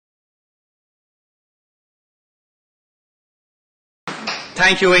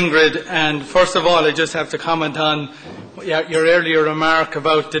Thank you, Ingrid. And first of all, I just have to comment on your earlier remark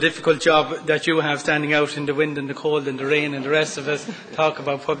about the difficult job that you have standing out in the wind and the cold and the rain, and the rest of us talk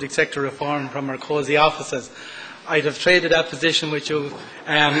about public sector reform from our cosy offices. I'd have traded that position with you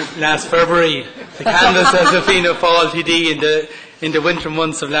last February. The canvass as a Fianna Fáil TD in the winter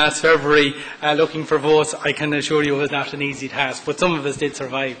months of last February, looking for votes, I can assure you was not an easy task. But some of us did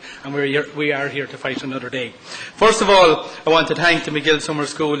survive, and we are here to fight another day. First of all, I want to thank the MacGill Summer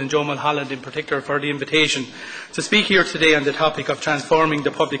School and Joe Mulholland in particular for the invitation to speak here today on the topic of transforming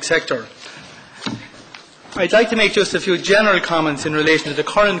the public sector. I'd like to make just a few general comments in relation to the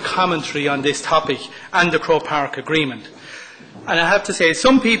current commentary on this topic and the Croke Park Agreement. And I have to say,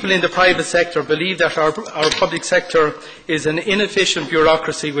 some people in the private sector believe that our public sector is an inefficient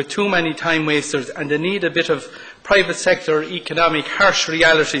bureaucracy with too many time wasters, and they need a bit of private sector economic harsh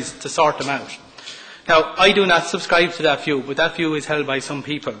realities to sort them out. Now, I do not subscribe to that view, but that view is held by some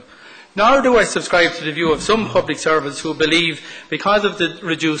people. Nor do I subscribe to the view of some public servants who believe, because of the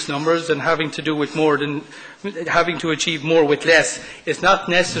reduced numbers and having to achieve more with less, it's not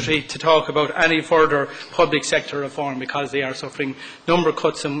necessary to talk about any further public sector reform because they are suffering number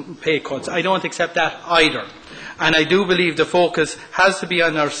cuts and pay cuts. I don't accept that either. And I do believe the focus has to be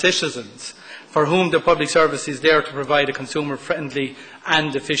on our citizens, for whom the public service is there to provide a consumer-friendly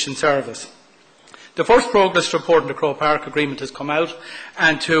and efficient service. The first progress report on the Croke Park Agreement has come out,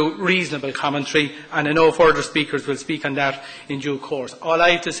 and to reasonable commentary, and I know further speakers will speak on that in due course. All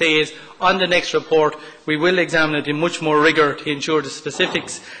I have to say is, on the next report, we will examine it in much more rigour to ensure the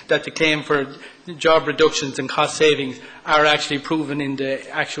specifics that the claim for job reductions and cost savings are actually proven in the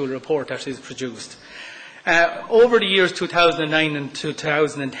actual report that is produced. Over the years 2009 and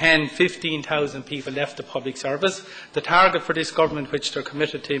 2010, 15,000 people left the public service. The target for this government, which they are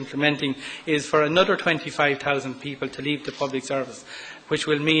committed to implementing, is for another 25,000 people to leave the public service, which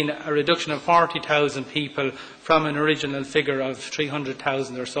will mean a reduction of 40,000 people from an original figure of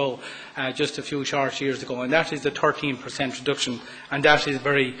 300,000 or so just a few short years ago. And that is a 13% reduction, and that is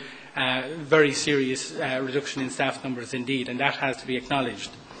very serious reduction in staff numbers indeed, and that has to be acknowledged.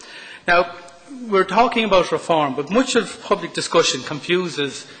 Now, we're talking about reform, but much of public discussion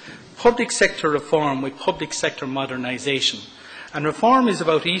confuses public sector reform with public sector modernisation. And reform is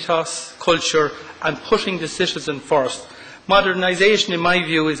about ethos, culture, and putting the citizen first. Modernisation, in my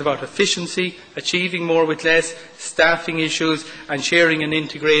view, is about efficiency, achieving more with less, staffing issues, and sharing and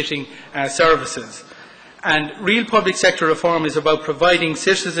integrating services. And real public sector reform is about providing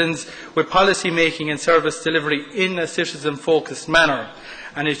citizens with policy making and service delivery in a citizen-focused manner.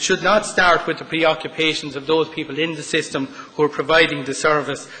 And it should not start with the preoccupations of those people in the system who are providing the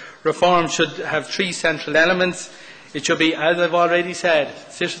service. Reform should have three central elements. It should be, as I've already said,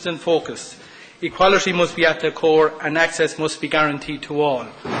 citizen-focused. Equality must be at the core, and access must be guaranteed to all.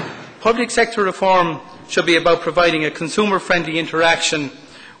 Public sector reform should be about providing a consumer-friendly interaction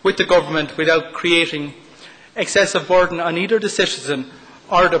with the government without creating excessive burden on either the citizen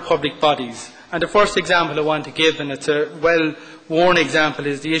or the public bodies. And the first example I want to give, and it's a well-worn example,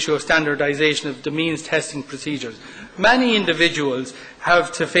 is the issue of standardisation of the means testing procedures. Many individuals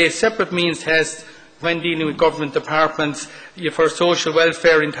have to face separate means tests when dealing with government departments for social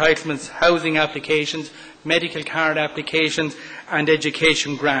welfare entitlements, housing applications, medical card applications and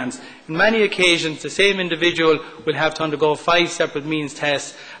education grants. On many occasions, the same individual will have to undergo 5 separate means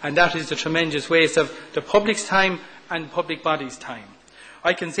tests, and that is a tremendous waste of the public's time and public bodies' time.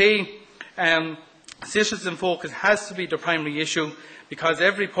 I can say citizen focus has to be the primary issue, because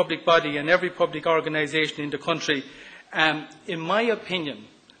every public body and every public organisation in the country, in my opinion,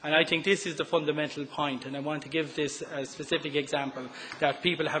 and I think this is the fundamental point, and I want to give this a specific example that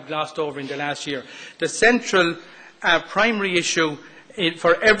people have glossed over in the last year. The central primary issue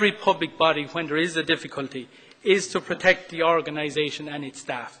for every public body when there is a difficulty is to protect the organisation and its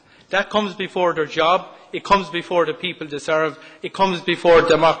staff. That comes before their job, it comes before the people they serve, it comes before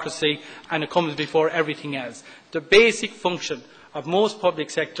democracy, and it comes before everything else. The basic function of most public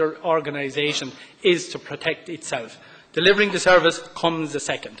sector organisation is to protect itself. Delivering the service comes a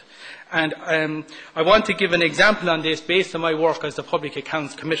second. And I want to give an example on this based on my work as the Public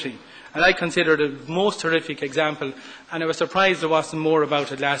Accounts Committee. And I consider it the most horrific example, and I was surprised there wasn't more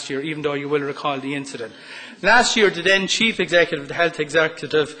about it last year, even though you will recall the incident. Last year, the then Chief Executive, the Health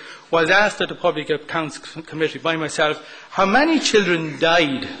Executive, was asked at the Public Accounts Committee by myself, how many children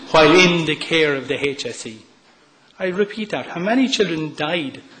died while in the care of the HSE? I repeat that, how many children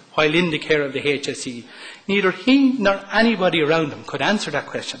died while in the care of the HSE? Neither he nor anybody around him could answer that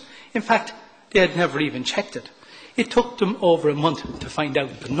question. In fact, they had never even checked it. It took them over a month to find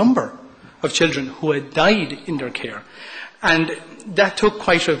out the number. of children who had died in their care. And that took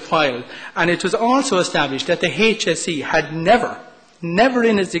quite a while. And it was also established that the HSE had never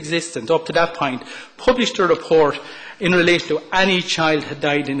in its existence up to that point published a report in relation to any child had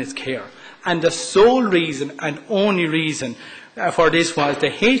died in its care. And the sole reason and only reason for this was the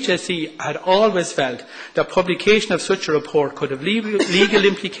HSE had always felt that publication of such a report could have legal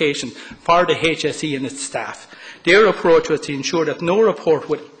implications for the HSE and its staff. Their approach was to ensure that no report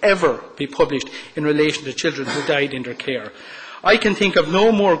would ever be published in relation to children who died in their care. I can think of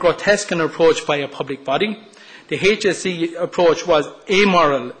no more grotesque an approach by a public body. The HSE approach was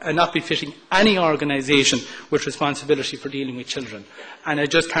amoral and not befitting any organisation with responsibility for dealing with children. And I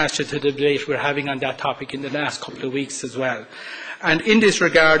just cast you to the debate we're having on that topic in the last couple of weeks as well. And in this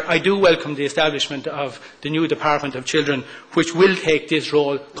regard, I do welcome the establishment of the new Department of Children, which will take this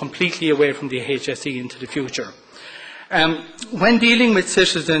role completely away from the HSE into the future. When dealing with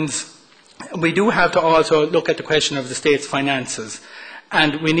citizens, we do have to also look at the question of the state's finances.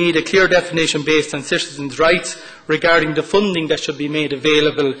 And we need a clear definition based on citizens' rights regarding the funding that should be made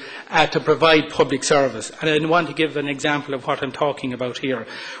available to provide public service. And I want to give an example of what I'm talking about here.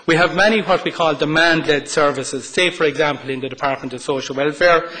 We have many what we call demand-led services, say for example in the Department of Social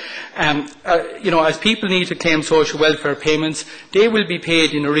Welfare. As people need to claim social welfare payments, they will be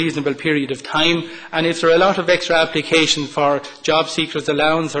paid in a reasonable period of time, and if there are a lot of extra applications for job seekers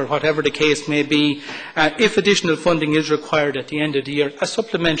allowance or whatever the case may be, if additional funding is required at the end of the year, a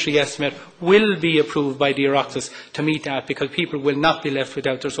supplementary estimate will be approved by the Oireachtas to meet that, because people will not be left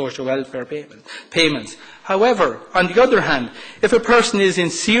without their social welfare payments. However, on the other hand, if a person is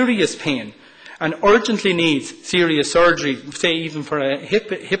in serious pain and urgently needs serious surgery, say even for a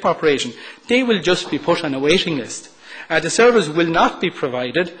hip operation, they will just be put on a waiting list. The service will not be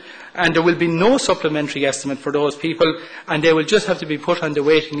provided, and there will be no supplementary estimate for those people, and they will just have to be put on the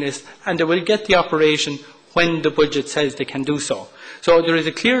waiting list, and they will get the operation when the budget says they can do so. So there is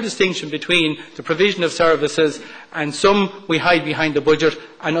a clear distinction between the provision of services, and some we hide behind the budget,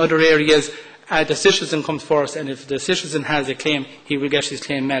 and other areas the citizen comes first, and if the citizen has a claim, he will get his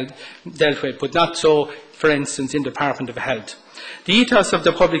claim dealt with, but not so, for instance, in the Department of Health. The ethos of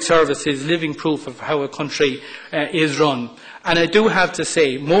the public service is living proof of how a country is run. And I do have to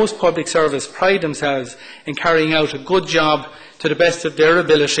say, most public service pride themselves in carrying out a good job to the best of their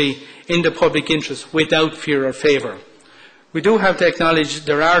ability in the public interest without fear or favour. We do have to acknowledge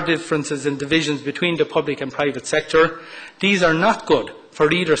there are differences and divisions between the public and private sector. These are not good for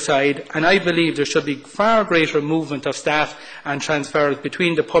either side, and I believe there should be far greater movement of staff and transfers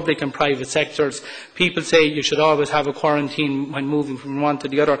between the public and private sectors. People say you should always have a quarantine when moving from one to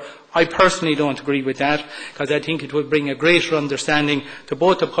the other. I personally don't agree with that, because I think it would bring a greater understanding to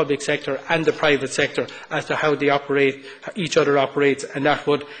both the public sector and the private sector as to how they operate, each other operates, and that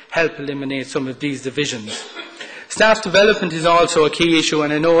would help eliminate some of these divisions. Staff development is also a key issue,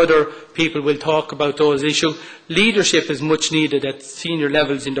 and I know other people will talk about those issues. Leadership is much needed at senior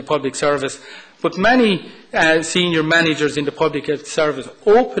levels in the public service, but many senior managers in the public service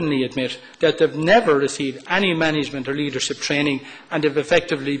openly admit that they've never received any management or leadership training, and they've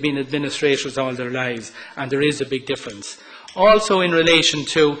effectively been administrators all their lives, and there is a big difference. Also, in relation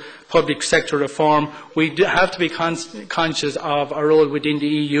to public sector reform, we have to be conscious of our role within the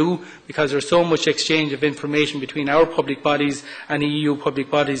EU, because there is so much exchange of information between our public bodies and EU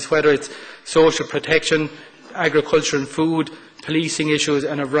public bodies, whether it's social protection, agriculture and food, policing issues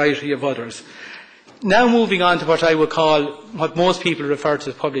and a variety of others. Now moving on to what I would call, what most people refer to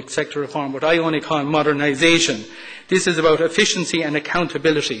as public sector reform, what I only call modernisation. This is about efficiency and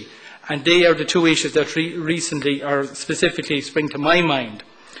accountability, and they are the two issues that recently or specifically spring to my mind.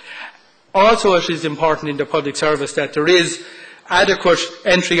 Also, it is important in the public service that there is adequate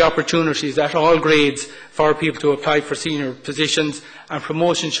entry opportunities at all grades for people to apply for senior positions, and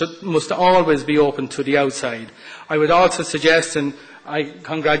promotion must always be open to the outside. I would also suggest, and I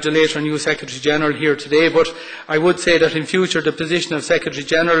congratulate our new Secretary-General here today, but I would say that in future the position of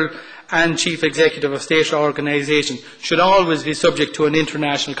Secretary-General and Chief Executive of State Organisation should always be subject to an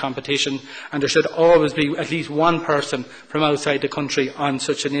international competition, and there should always be at least one person from outside the country on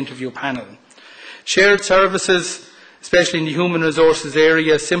such an interview panel. Shared services, especially in the human resources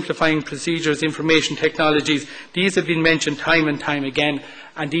area, simplifying procedures, information technologies, these have been mentioned time and time again,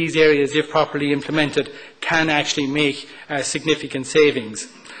 and these areas, if properly implemented, can actually make significant savings.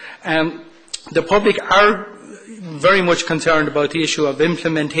 The public are very much concerned about the issue of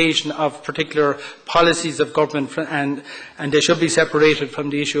implementation of particular policies of government, and they should be separated from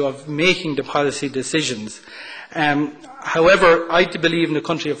the issue of making the policy decisions. However, I believe in a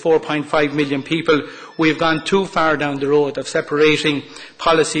country of 4.5 million people, we have gone too far down the road of separating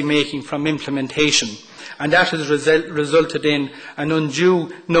policy making from implementation. And that has resulted in an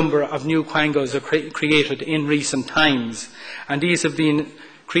undue number of new quangos created in recent times. And these have been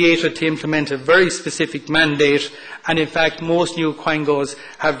created to implement a very specific mandate, and in fact most new quangos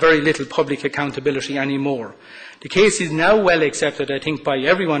have very little public accountability anymore. The case is now well accepted, I think, by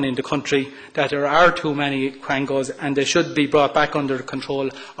everyone in the country that there are too many quangos and they should be brought back under the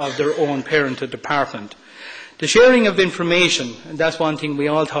control of their own parented department. The sharing of information, and that's one thing we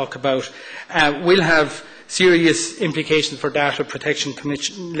all talk about, will have serious implications for data protection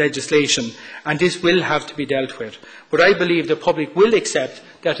legislation, and this will have to be dealt with. But I believe the public will accept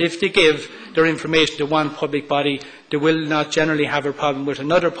that if they give their information to one public body, they will not generally have a problem with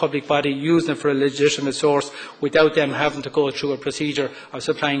another public body using it for a legitimate source without them having to go through a procedure of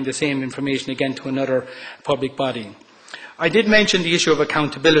supplying the same information again to another public body. I did mention the issue of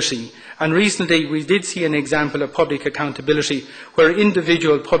accountability, and recently we did see an example of public accountability where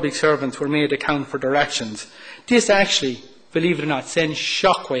individual public servants were made account for their actions. This actually, believe it or not, sends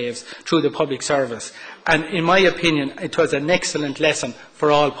shockwaves through the public service, and in my opinion it was an excellent lesson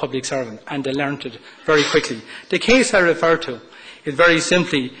for all public servants, and they learnt it very quickly. The case I refer to is very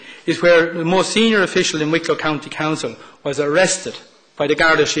simply where the most senior official in Wicklow County Council was arrested by the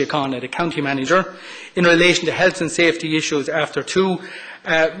Garda Síochána, the county manager, in relation to health and safety issues after two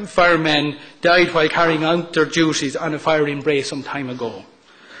firemen died while carrying out their duties on a fire in Bray some time ago.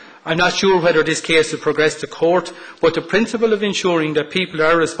 I'm not sure whether this case has progressed to court, but the principle of ensuring that people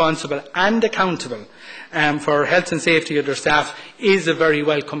are responsible and accountable for health and safety of their staff is a very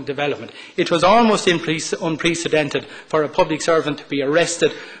welcome development. It was almost unprecedented for a public servant to be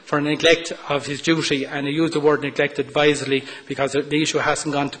arrested for neglect of his duty, and I use the word neglect advisedly because the issue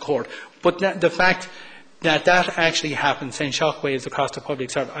hasn't gone to court. But the fact that that actually happened sent shockwaves across the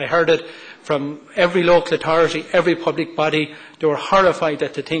public service. I heard it from every local authority, every public body. They were horrified to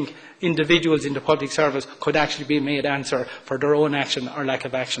think individuals in the public service could actually be made answer for their own action or lack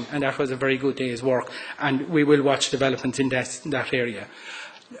of action, and that was a very good day's work, and we will watch developments in that area.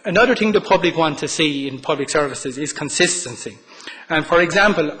 Another thing the public want to see in public services is consistency. And for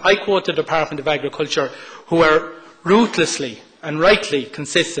example, I quote the Department of Agriculture, who are ruthlessly and rightly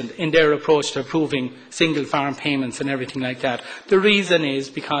consistent in their approach to approving single farm payments and everything like that. The reason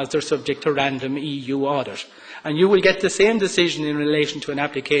is because they're subject to random EU audit. And you will get the same decision in relation to an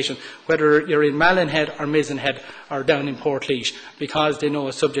application, whether you're in Mallinhead or Mizenhead or down in Portlaoise, because they know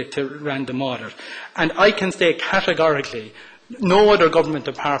it's subject to random audit. And I can say categorically, no other government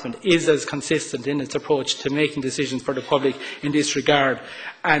department is as consistent in its approach to making decisions for the public in this regard.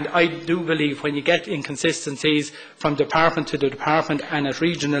 And I do believe when you get inconsistencies from department to the department and at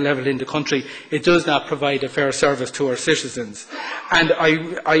regional level in the country, it does not provide a fair service to our citizens. And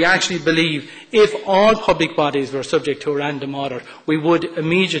I actually believe if all public bodies were subject to a random audit, we would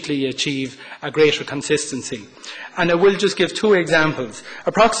immediately achieve a greater consistency. And I will just give two examples.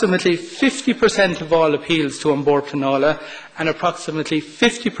 Approximately 50% of all appeals to An Bord Pleanála and approximately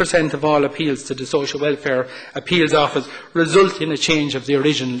 50% of all appeals to the Social Welfare Appeals Office result in a change of the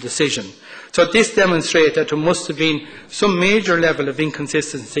original decision. So this demonstrates that there must have been some major level of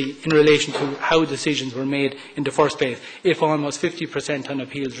inconsistency in relation to how decisions were made in the first place, if almost 50% on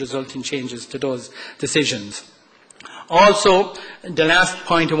appeals result in changes to those decisions. Also, the last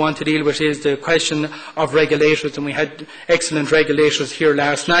point I want to deal with is the question of regulators, and we had excellent regulators here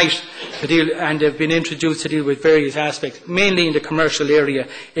last night to deal, and they've been introduced to deal with various aspects, mainly in the commercial area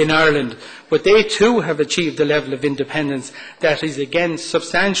in Ireland. But they too have achieved a level of independence that is again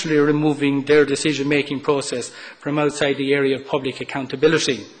substantially removing their decision-making process from outside the area of public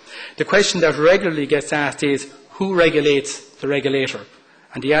accountability. The question that regularly gets asked is, who regulates the regulator?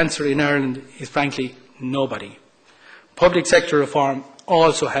 And the answer in Ireland is frankly nobody. Public sector reform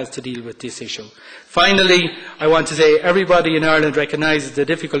also has to deal with this issue. Finally, I want to say everybody in Ireland recognises the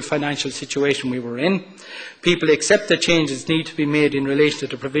difficult financial situation we were in. People accept that changes need to be made in relation to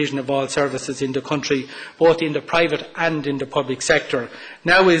the provision of all services in the country, both in the private and in the public sector.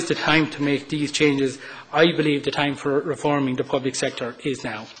 Now is the time to make these changes. I believe the time for reforming the public sector is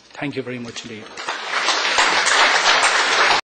now. Thank you very much indeed.